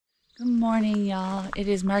Good morning, y'all. It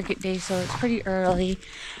is market day, so it's pretty early.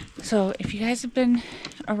 So if you guys have been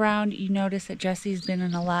around, you notice that Jesse's been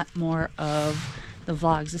in a lot more of the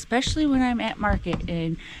vlogs, especially when I'm at market,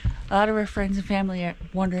 and a lot of our friends and family are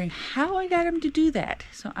wondering how I got him to do that.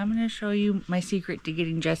 So I'm going to show you my secret to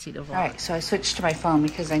getting Jesse to vlog. Alright, so I switched to my phone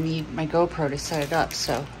because I need my GoPro to set it up.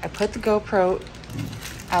 So I put the GoPro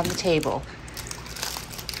on the table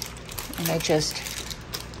and I just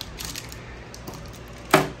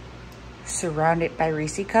surround it by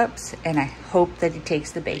Reese cups, and I hope that he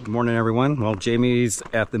takes the bait. Good morning, everyone. Well, Jamie's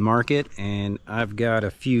at the market, and I've got a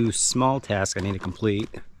few small tasks I need to complete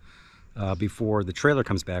before the trailer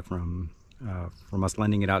comes back from us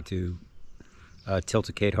lending it out to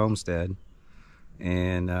Tilted Homestead.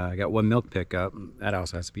 And I got one milk pickup that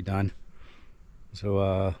also has to be done.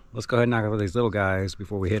 So let's go ahead and knock out these little guys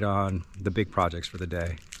before we hit on the big projects for the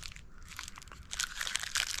day.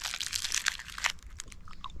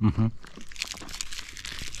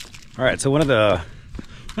 All right, so one of the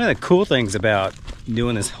cool things about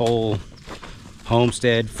doing this whole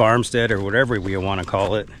homestead, farmstead, or whatever we want to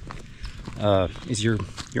call it, is you're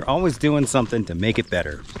always doing something to make it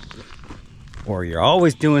better, or you're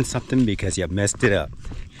always doing something because you messed it up.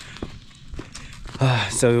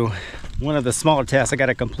 So one of the smaller tasks I got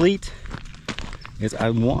to complete is I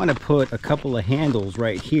want to put a couple of handles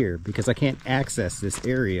right here because I can't access this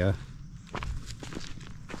area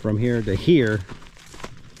from here to here,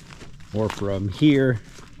 or from here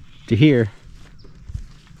to here.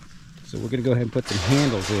 So we're gonna go ahead and put some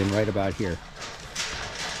handles in right about here.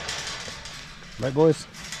 Right, boys?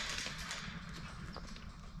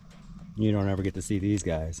 You don't ever get to see these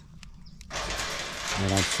guys.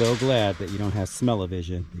 And I'm so glad that you don't have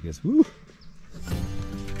smell-o-vision, because whoo,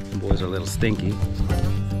 some boys are a little stinky.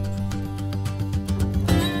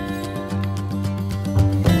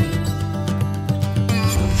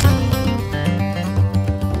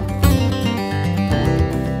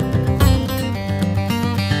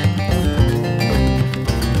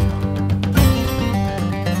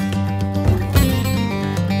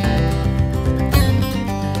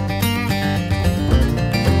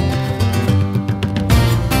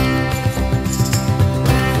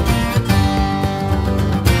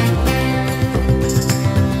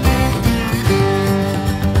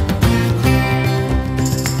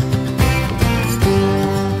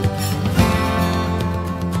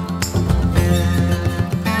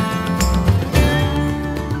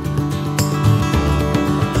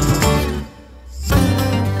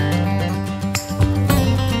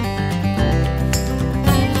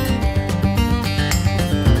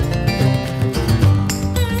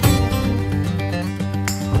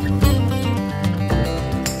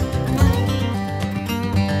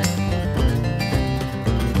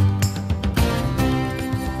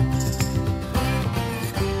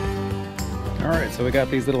 So we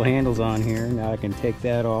got these little handles on here. Now I can take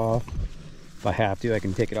that off. If I have to, I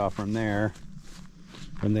can take it off from there.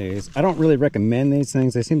 From these. I don't really recommend these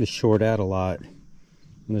things. They seem to short out a lot. And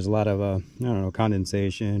there's a lot of, I don't know,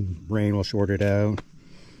 condensation. Rain will short it out.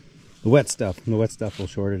 The wet stuff will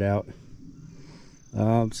short it out.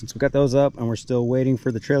 Since we got those up and we're still waiting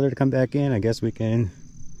for the trailer to come back in, I guess we can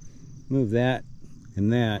move that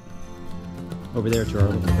and that over there to our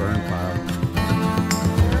little burn pile.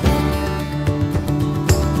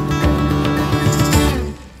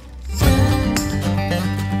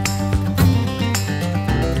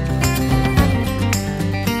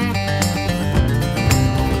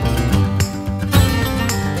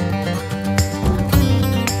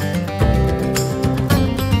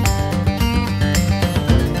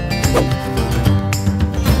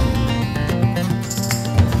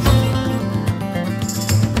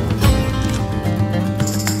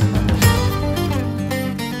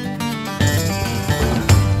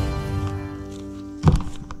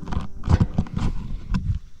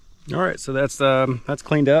 All right, so that's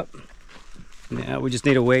cleaned up. Now we just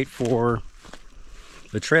need to wait for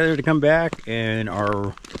the trailer to come back and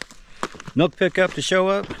our milk pickup to show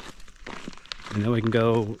up, and then we can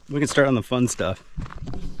start on the fun stuff.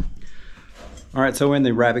 All right, so we're in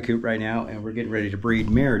the rabbit coop right now, and we're getting ready to breed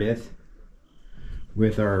Meredith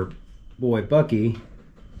with our boy Bucky,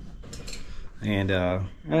 and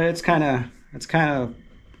it's kind of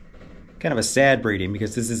a sad breeding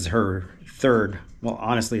because this is her third. Well,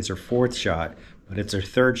 honestly, it's her fourth shot, but it's her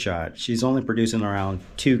third shot. She's only producing around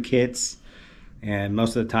 2 kits, and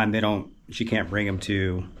most of the time she can't bring them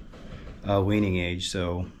to weaning age.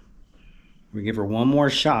 So we give her one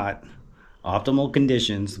more shot. Optimal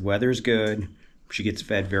conditions, weather's good. She gets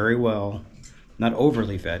fed very well, not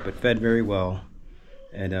overly fed, but fed very well.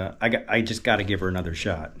 And I just got to give her another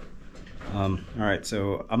shot. All right,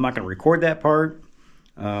 so I'm not going to record that part.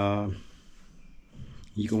 You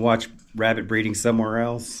can watch rabbit breeding somewhere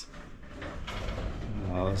else.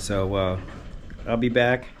 I'll be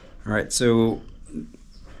back. All right, so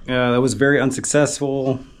that was very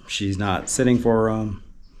unsuccessful. She's not sitting for them.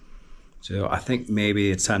 So I think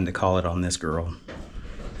maybe it's time to call it on this girl.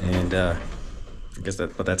 And I guess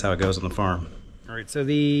that's how it goes on the farm. All right, so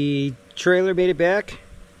the trailer made it back.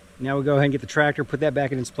 Now we'll go ahead and get the tractor, put that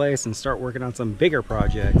back in its place, and start working on some bigger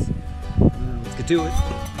projects. Let's get to it.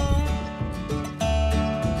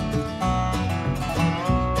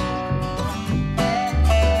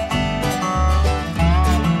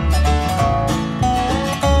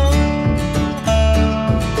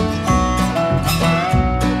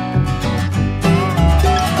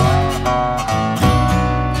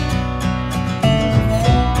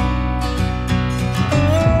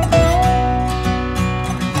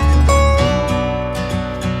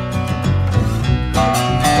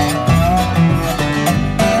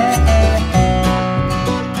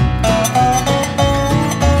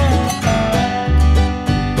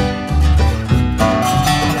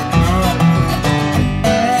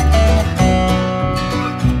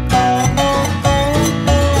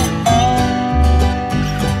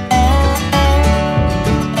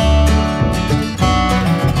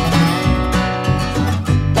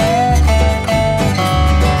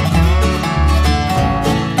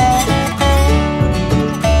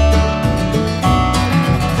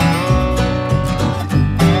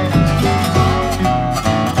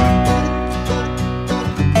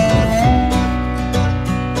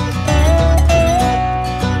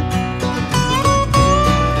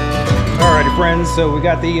 Friends, so we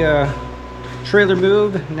got the trailer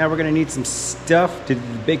moved. Now we're gonna need some stuff to do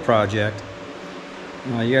the big project.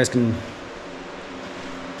 You guys can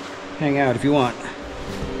hang out if you want.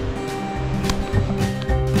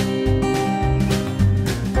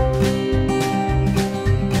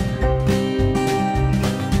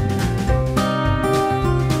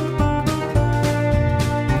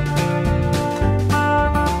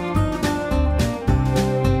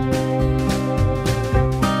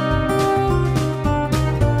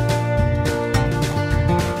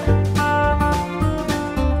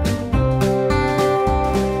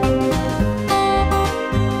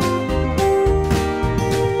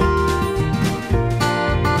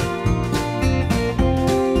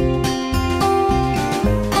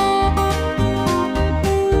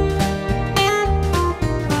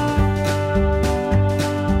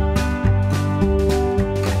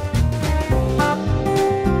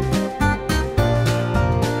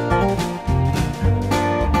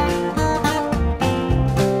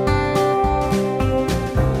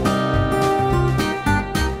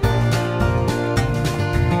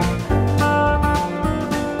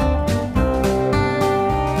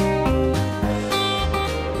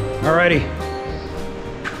 Alrighty.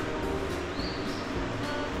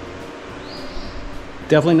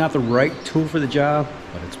 Definitely not the right tool for the job,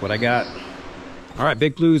 but it's what I got. Alright,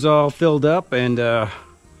 Big Blue's all filled up, and I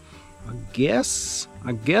guess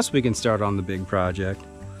we can start on the big project.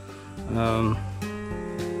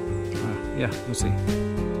 Yeah, we'll see.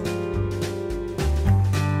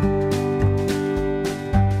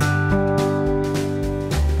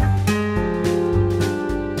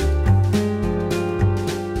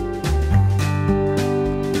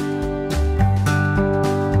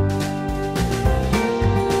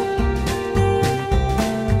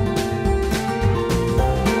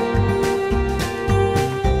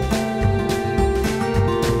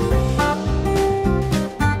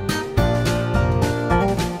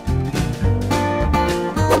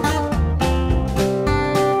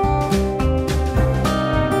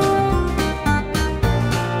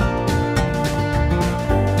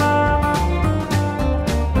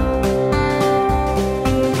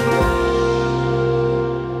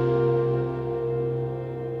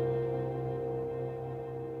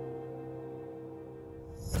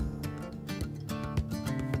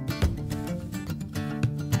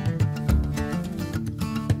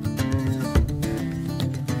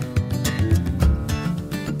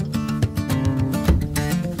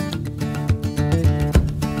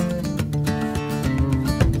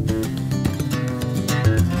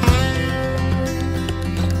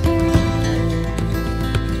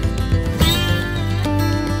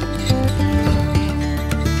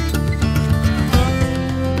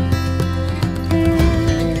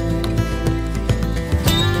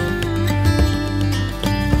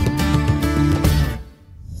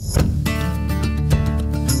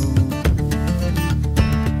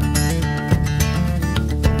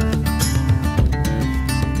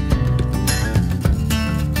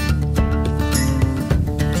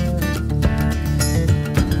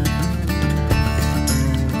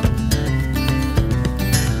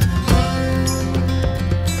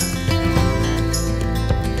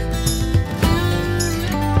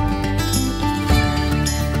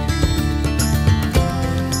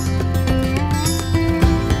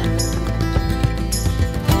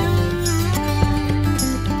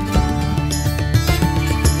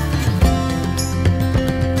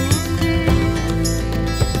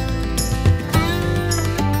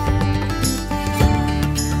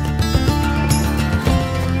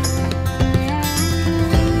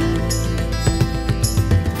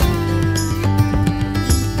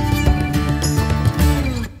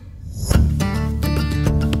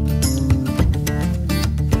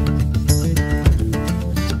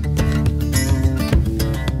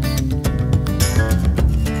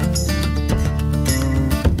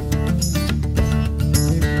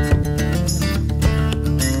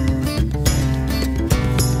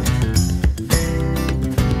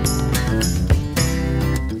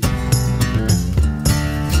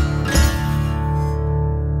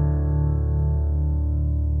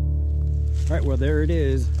 right, well there it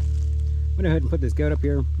is. I'm gonna go ahead and put this goat up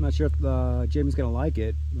here. I'm not sure if Jamie's gonna like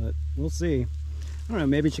it, but we'll see. I don't know,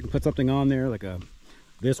 maybe she can put something on there like a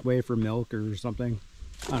this way for milk or something.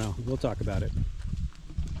 I don't know, we'll talk about it.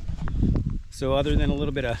 So other than a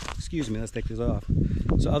little bit of, excuse me, let's take this off.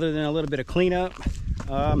 So other than a little bit of cleanup,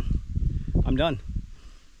 I'm done.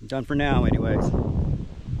 I'm done for now anyways. All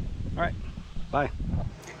right, bye.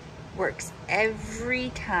 Works every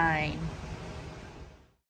time.